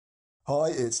Hi,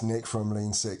 it's Nick from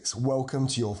Lean 6. Welcome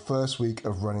to your first week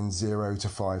of running 0 to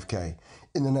 5k.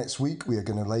 In the next week, we are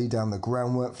going to lay down the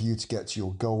groundwork for you to get to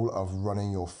your goal of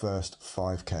running your first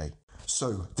 5k.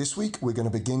 So this week, we're going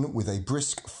to begin with a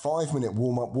brisk 5-minute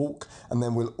warm-up walk, and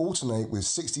then we'll alternate with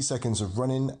 60 seconds of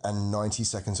running and 90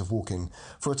 seconds of walking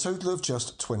for a total of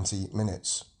just 20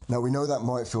 minutes. Now we know that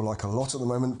might feel like a lot at the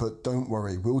moment, but don't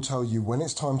worry, we'll tell you when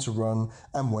it's time to run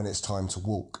and when it's time to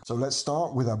walk. So let's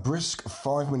start with a brisk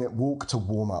 5-minute walk to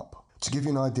warm up. To give you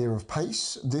an idea of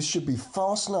pace, this should be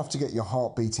fast enough to get your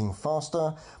heart beating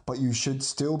faster, but you should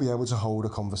still be able to hold a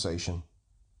conversation.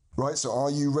 Right, so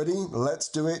are you ready? Let's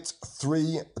do it.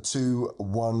 3, 2,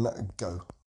 1, go.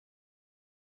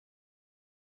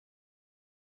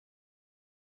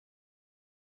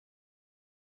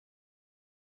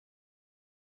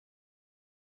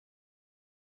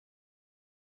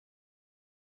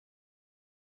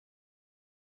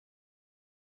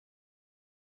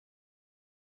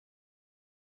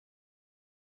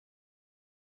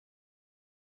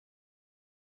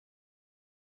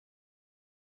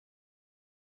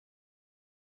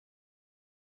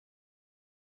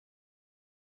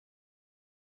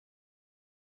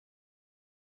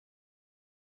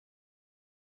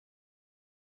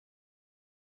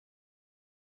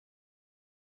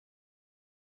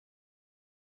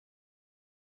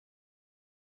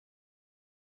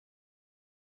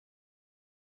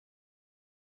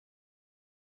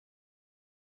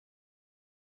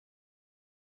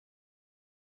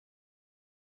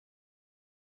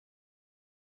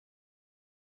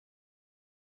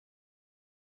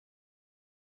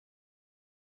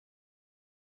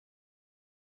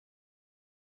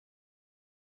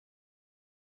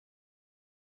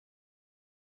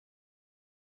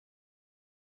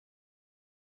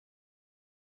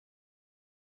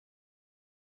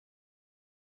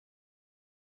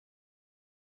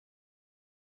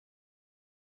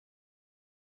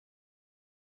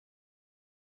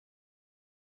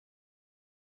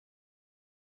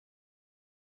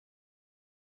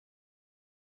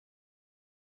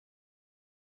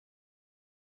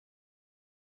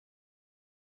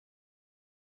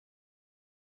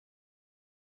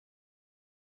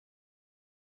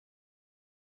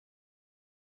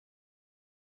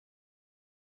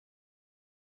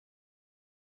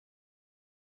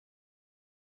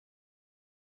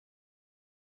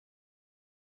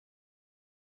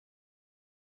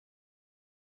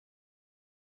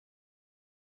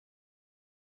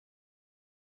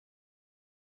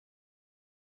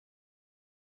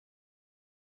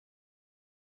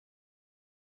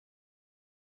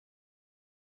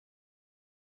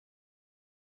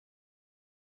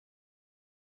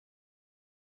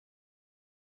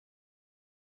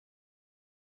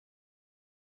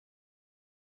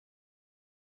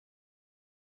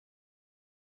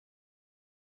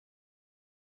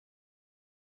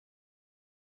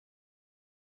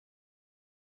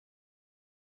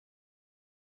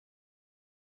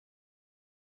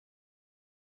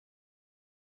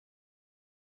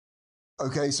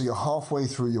 Okay, so you're halfway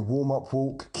through your warm-up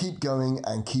walk. Keep going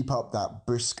and keep up that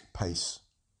brisk pace.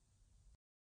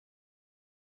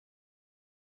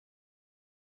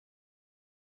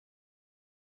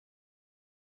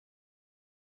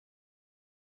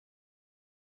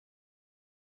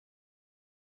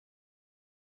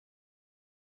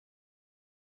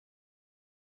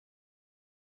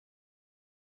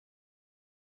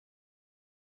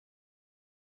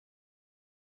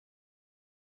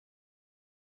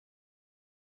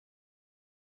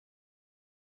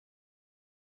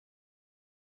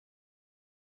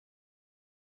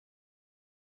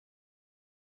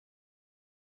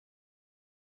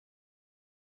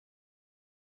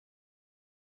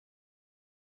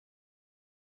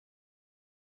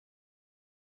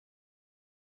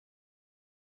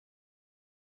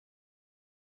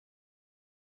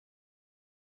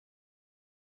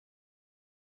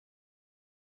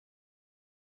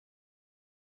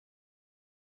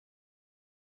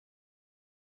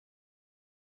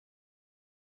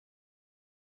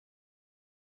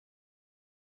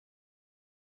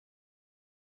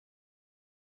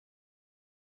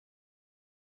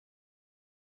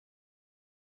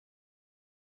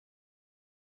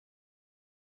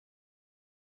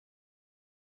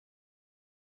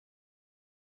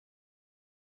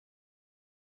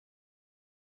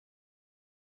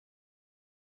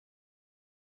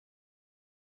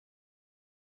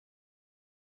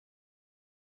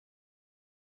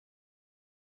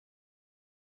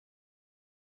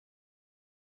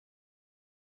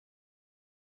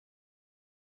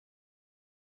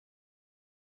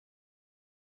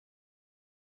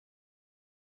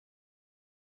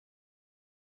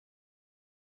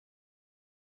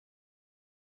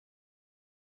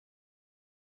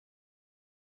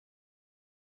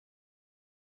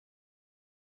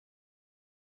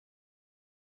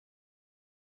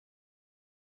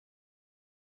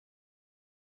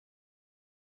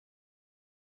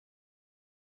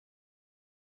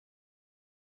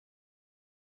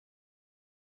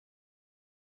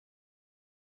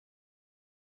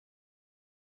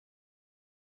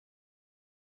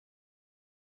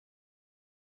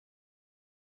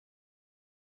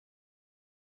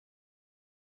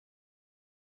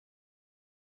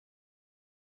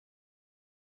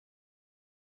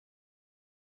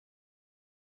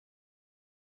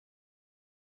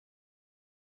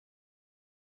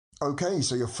 Okay,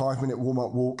 so your 5 minute warm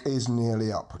up walk is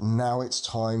nearly up. Now it's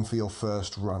time for your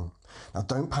first run. Now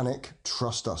don't panic,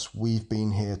 trust us, we've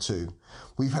been here too.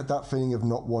 We've had that feeling of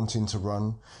not wanting to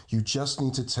run. You just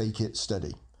need to take it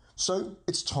steady. So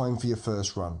it's time for your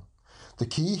first run. The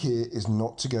key here is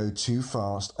not to go too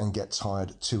fast and get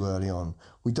tired too early on.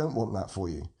 We don't want that for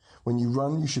you. When you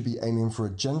run, you should be aiming for a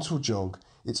gentle jog.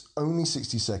 It's only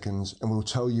 60 seconds and we'll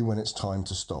tell you when it's time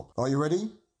to stop. Are you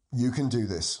ready? You can do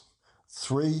this.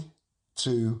 3,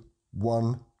 2,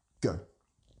 1, go.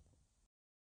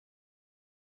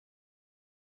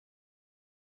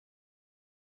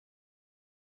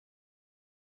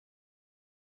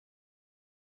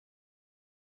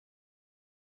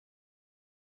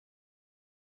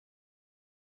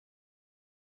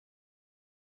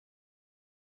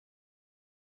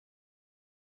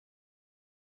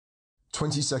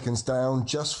 Twenty seconds down,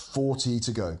 just 40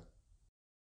 to go.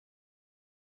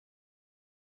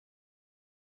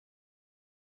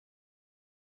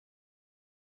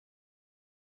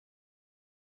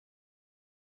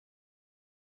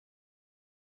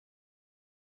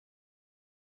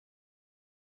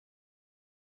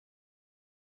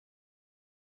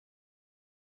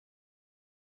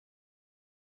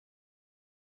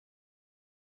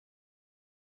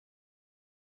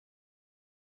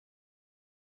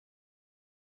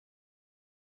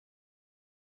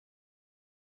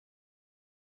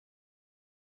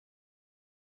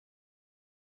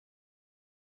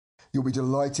 You'll be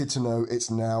delighted to know it's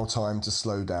now time to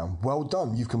slow down. Well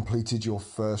done, you've completed your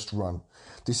first run.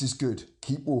 This is good.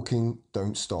 Keep walking,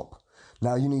 don't stop.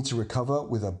 Now you need to recover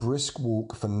with a brisk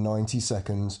walk for 90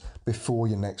 seconds before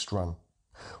your next run.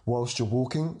 Whilst you're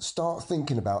walking, start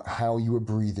thinking about how you were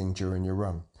breathing during your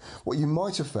run. What you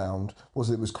might have found was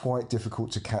that it was quite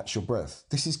difficult to catch your breath.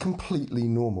 This is completely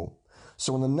normal.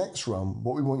 So on the next run,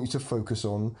 what we want you to focus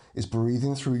on is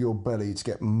breathing through your belly to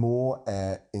get more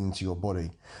air into your body.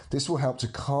 This will help to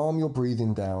calm your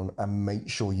breathing down and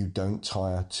make sure you don't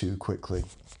tire too quickly.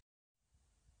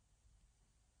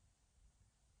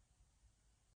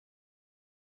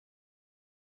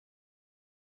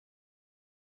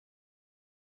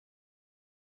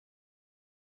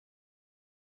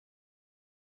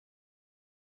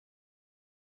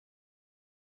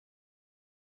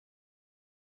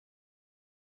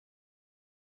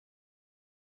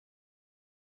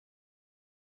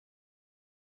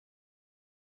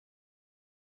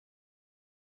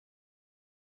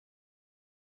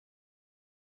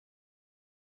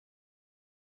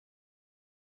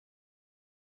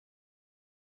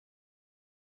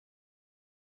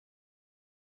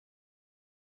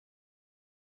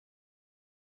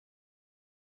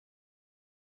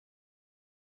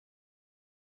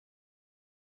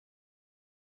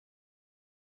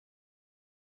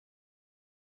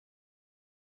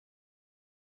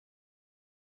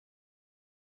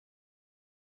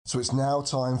 So it's now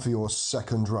time for your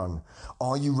second run.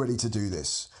 Are you ready to do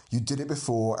this? You did it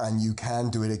before and you can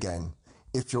do it again.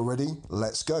 If you're ready,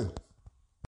 let's go.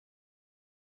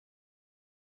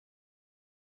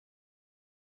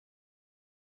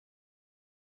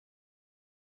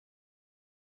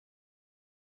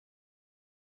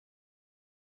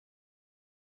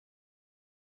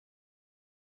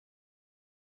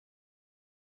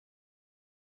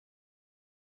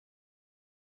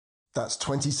 That's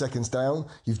 20 seconds down.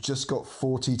 You've just got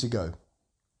 40 to go.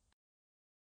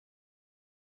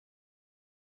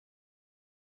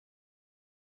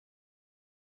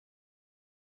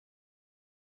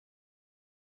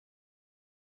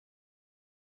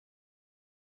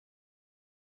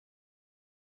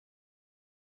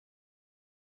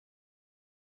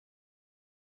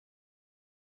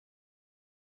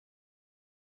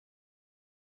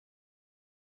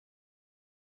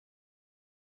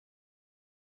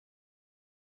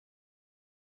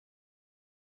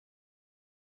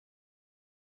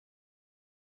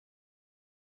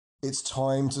 It's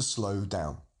time to slow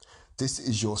down. This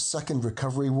is your second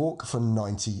recovery walk for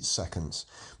 90 seconds.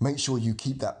 Make sure you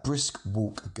keep that brisk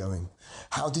walk going.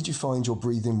 How did you find your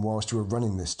breathing whilst you were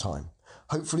running this time?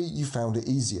 Hopefully you found it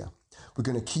easier. We're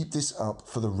going to keep this up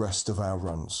for the rest of our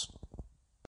runs.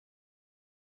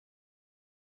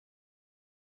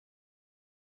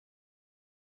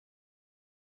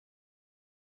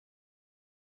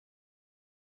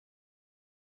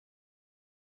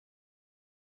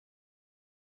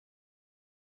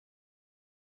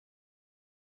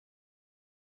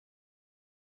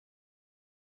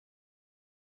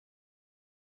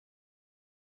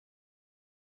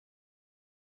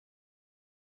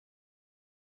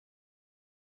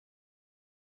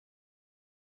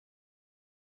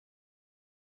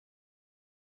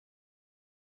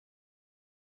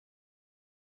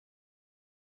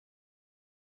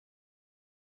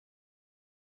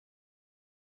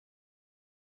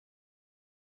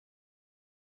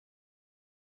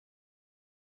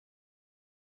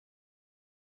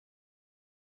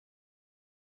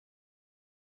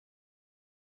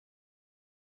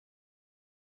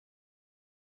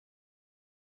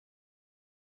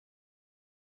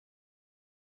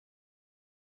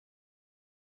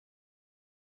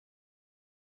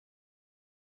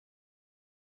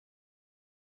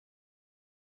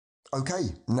 Okay,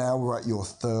 now we're at your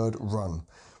third run.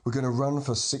 We're going to run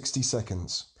for 60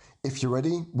 seconds. If you're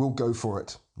ready, we'll go for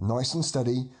it. Nice and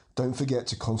steady. Don't forget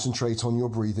to concentrate on your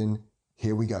breathing.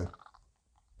 Here we go.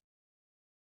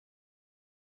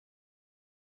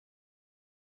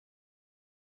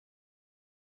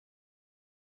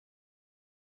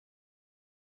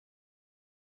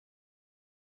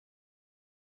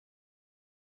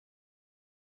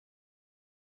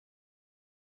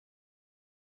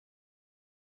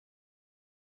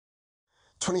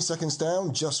 Twenty seconds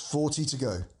down, just 40 to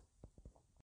go.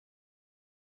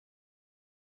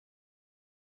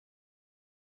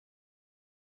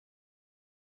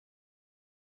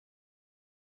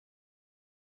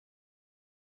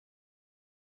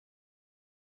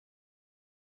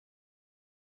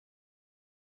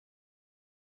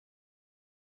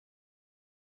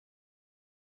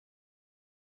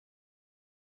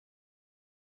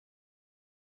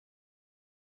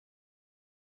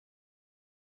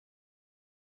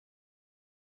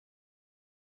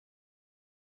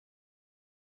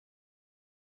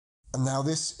 And now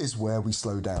this is where we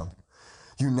slow down.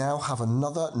 You now have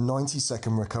another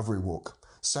 90-second recovery walk.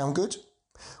 Sound good?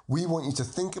 We want you to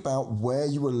think about where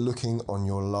you were looking on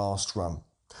your last run.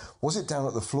 Was it down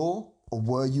at the floor or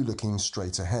were you looking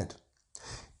straight ahead?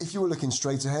 If you were looking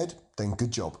straight ahead, then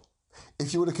good job.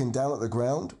 If you were looking down at the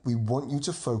ground, we want you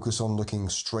to focus on looking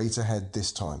straight ahead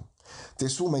this time.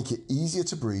 This will make it easier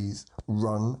to breathe,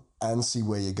 run, and see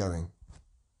where you're going.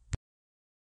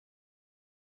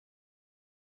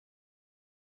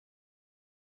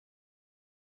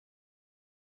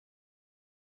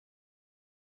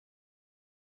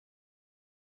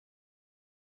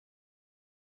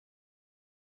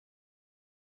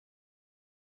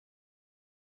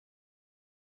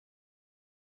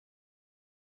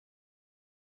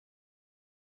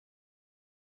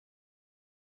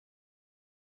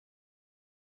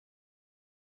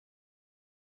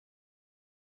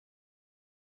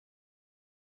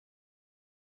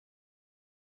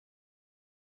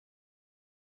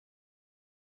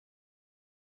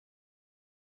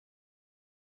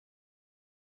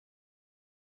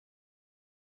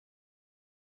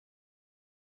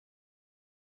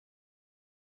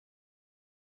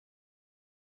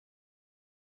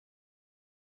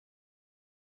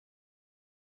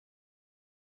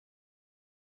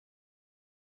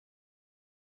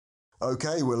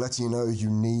 Okay, we're letting you know you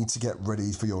need to get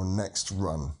ready for your next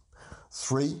run.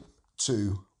 3,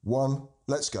 2, 1,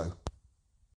 let's go.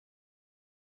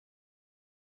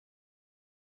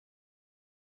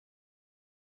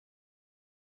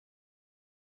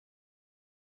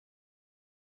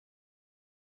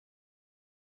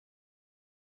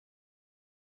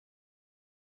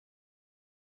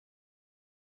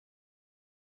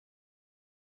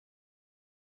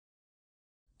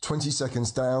 Twenty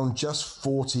seconds down, just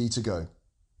 40 to go.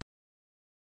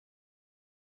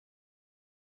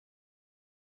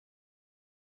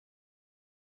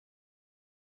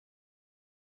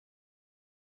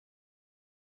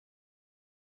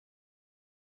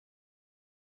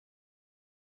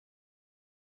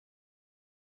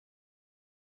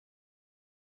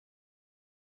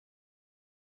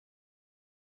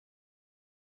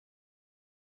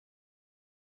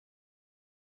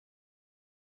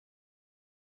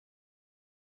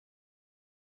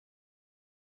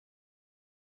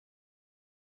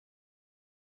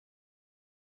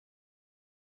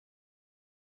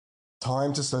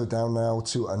 Time to slow down now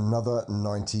to another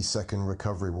 90-second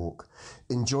recovery walk.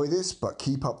 Enjoy this, but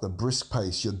keep up the brisk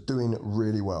pace. You're doing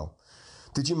really well.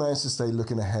 Did you manage to stay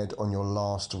looking ahead on your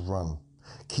last run?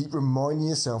 Keep reminding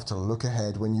yourself to look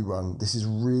ahead when you run. This is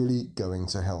really going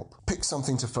to help. Pick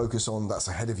something to focus on that's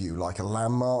ahead of you, like a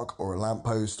landmark or a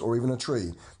lamppost or even a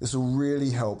tree. This will really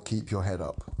help keep your head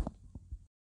up.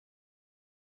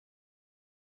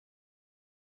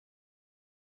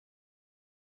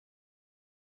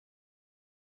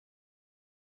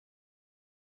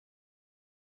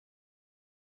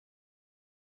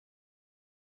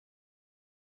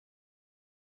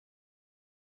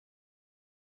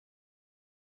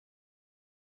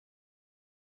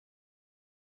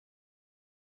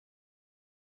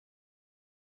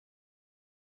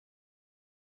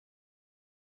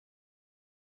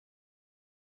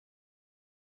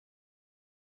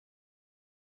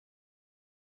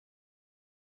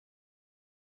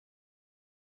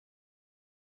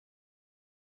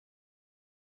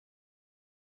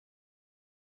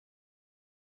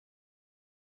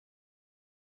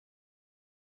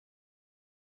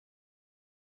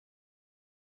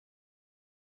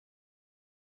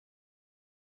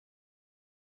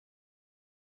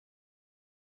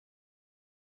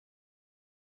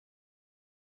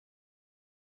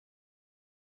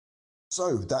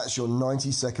 So that's your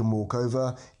 90-second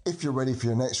walkover. If you're ready for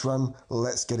your next run,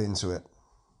 let's get into it.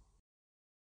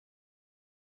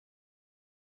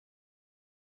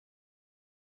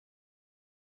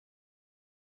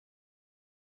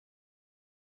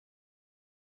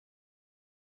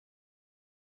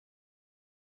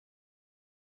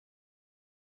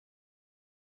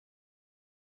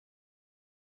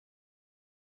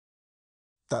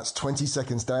 That's 20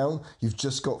 seconds down. You've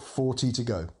just got 40 to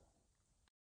go.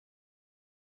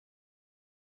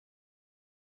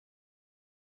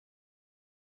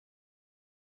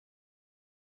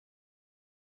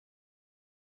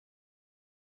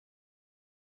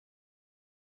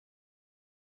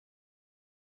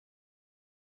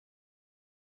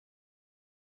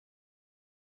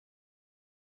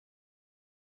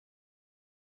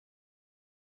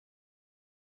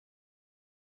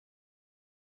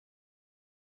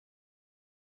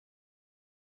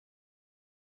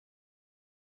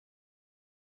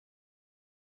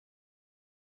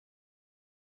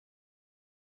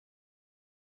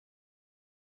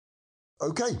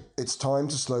 Okay, it's time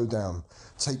to slow down.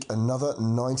 Take another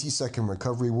 90-second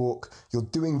recovery walk. You're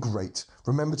doing great.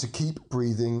 Remember to keep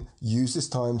breathing. Use this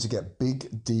time to get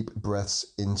big, deep breaths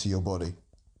into your body.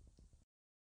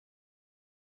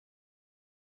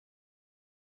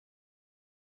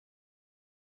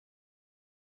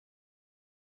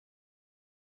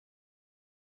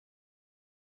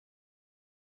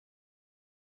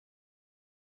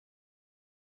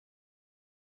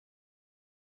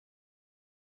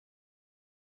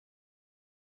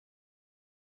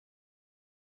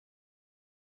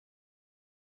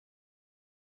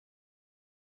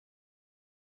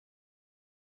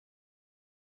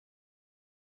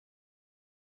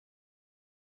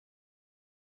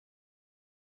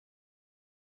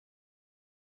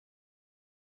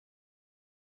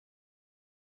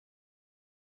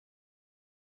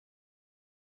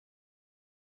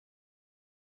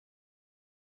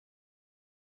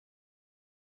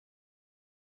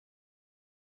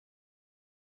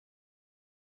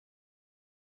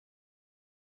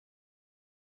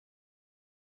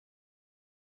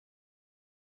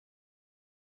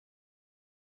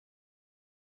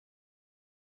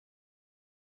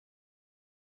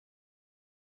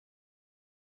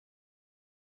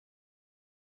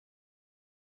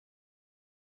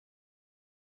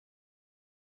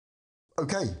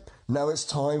 Okay, now it's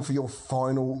time for your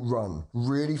final run.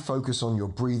 Really focus on your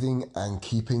breathing and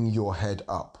keeping your head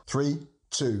up. 3,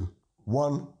 2,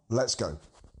 1, let's go.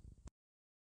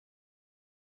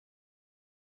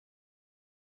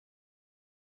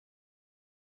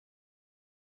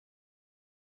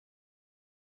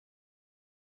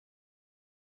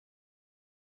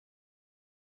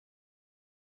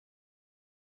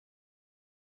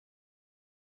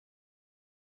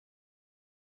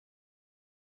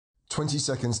 20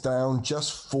 seconds down,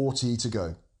 just 40 to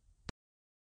go.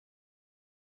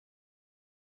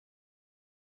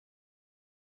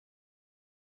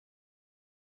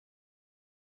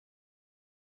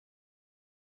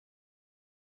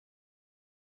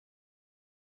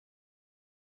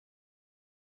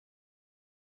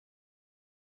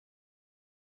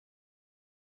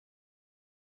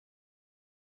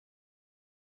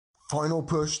 Final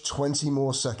push, 20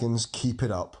 more seconds, keep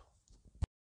it up.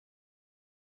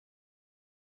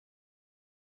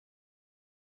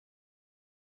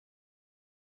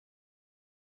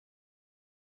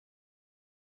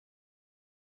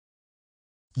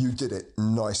 You did it,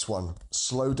 nice one.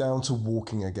 Slow down to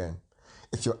walking again.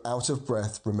 If you're out of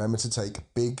breath, remember to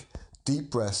take big,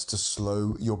 deep breaths to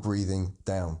slow your breathing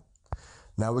down.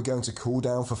 Now we're going to cool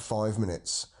down for 5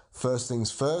 minutes. First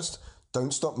things first,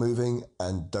 don't stop moving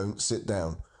and don't sit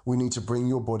down. We need to bring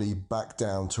your body back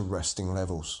down to resting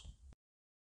levels.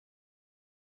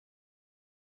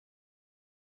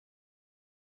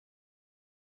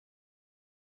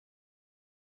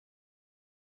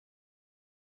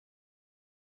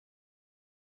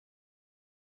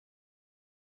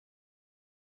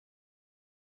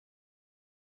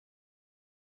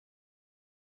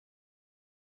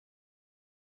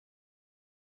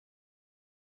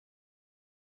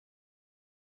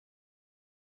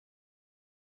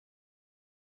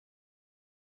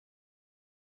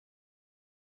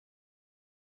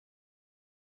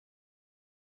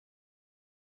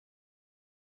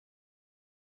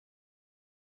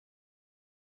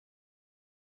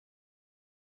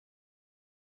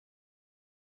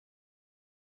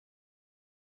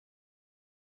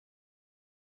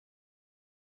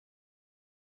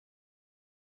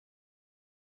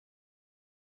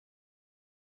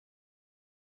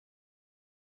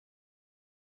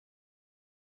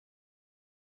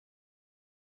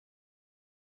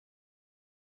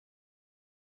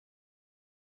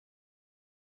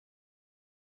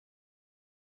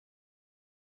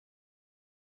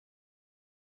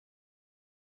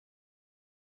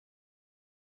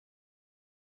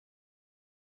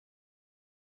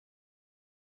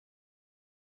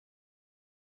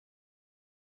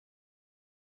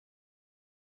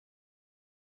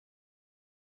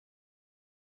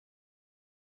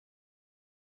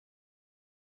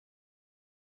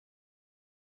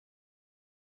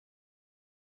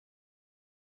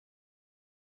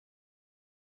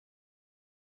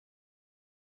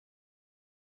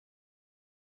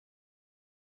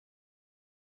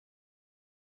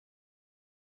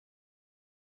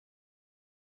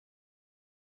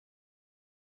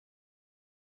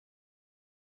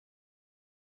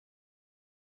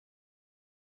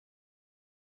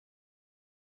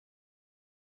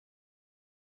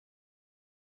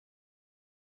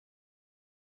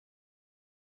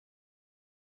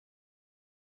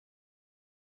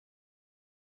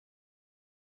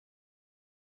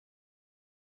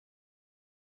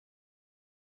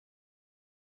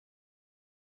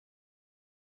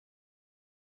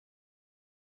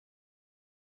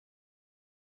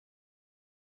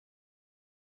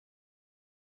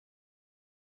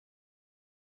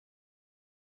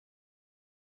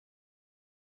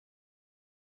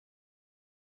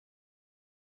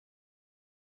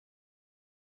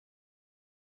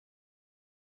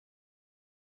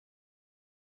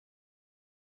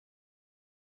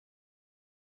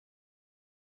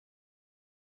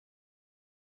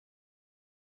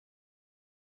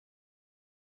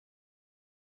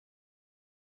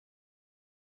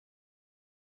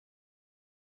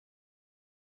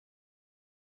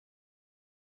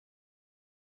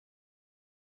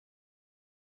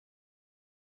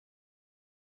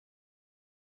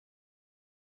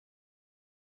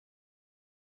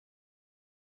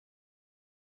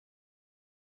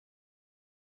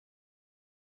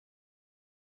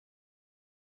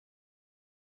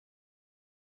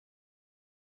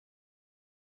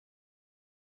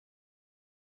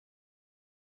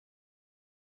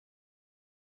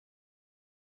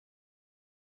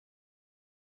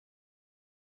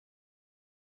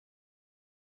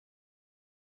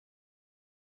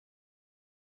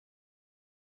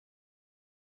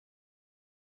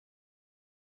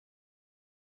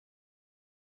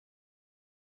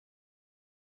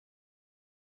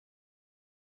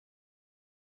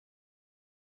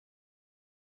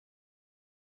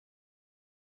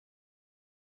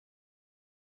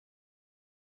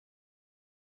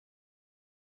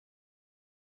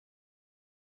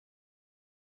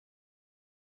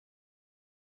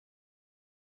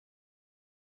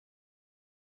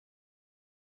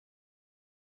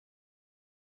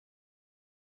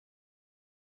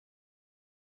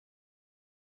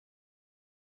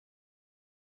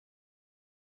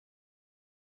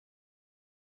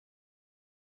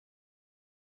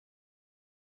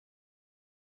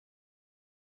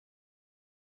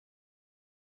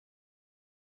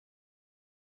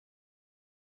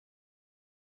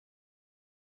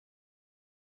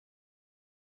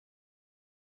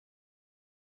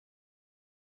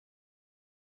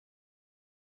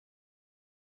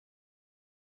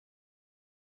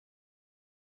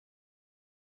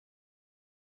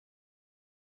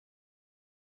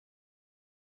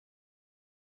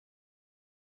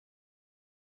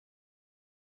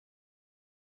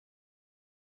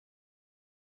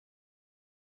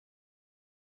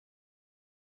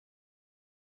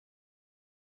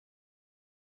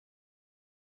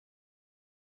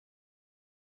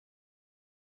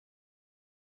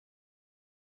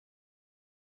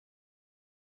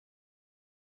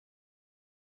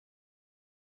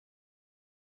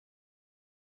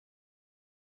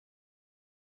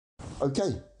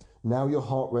 Okay, now your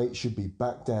heart rate should be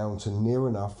back down to near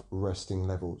enough resting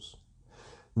levels.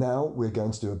 Now we're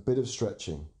going to do a bit of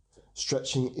stretching.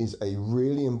 Stretching is a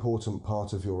really important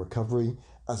part of your recovery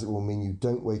as it will mean you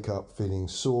don't wake up feeling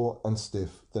sore and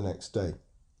stiff the next day.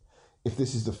 If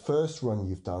this is the first run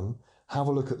you've done, have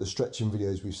a look at the stretching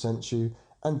videos we've sent you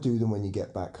and do them when you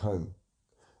get back home.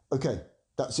 Okay,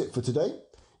 that's it for today.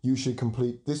 You should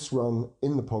complete this run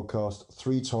in the podcast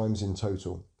 3 times in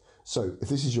total. So if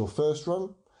this is your first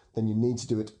run, then you need to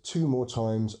do it 2 more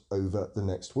times over the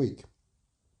next week.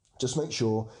 Just make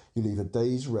sure you leave a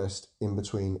day's rest in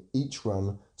between each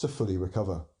run to fully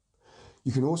recover.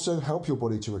 You can also help your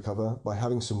body to recover by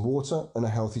having some water and a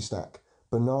healthy snack.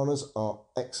 Bananas are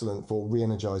excellent for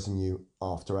re-energizing you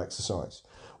after exercise.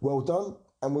 Well done,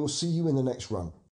 and we'll see you in the next run.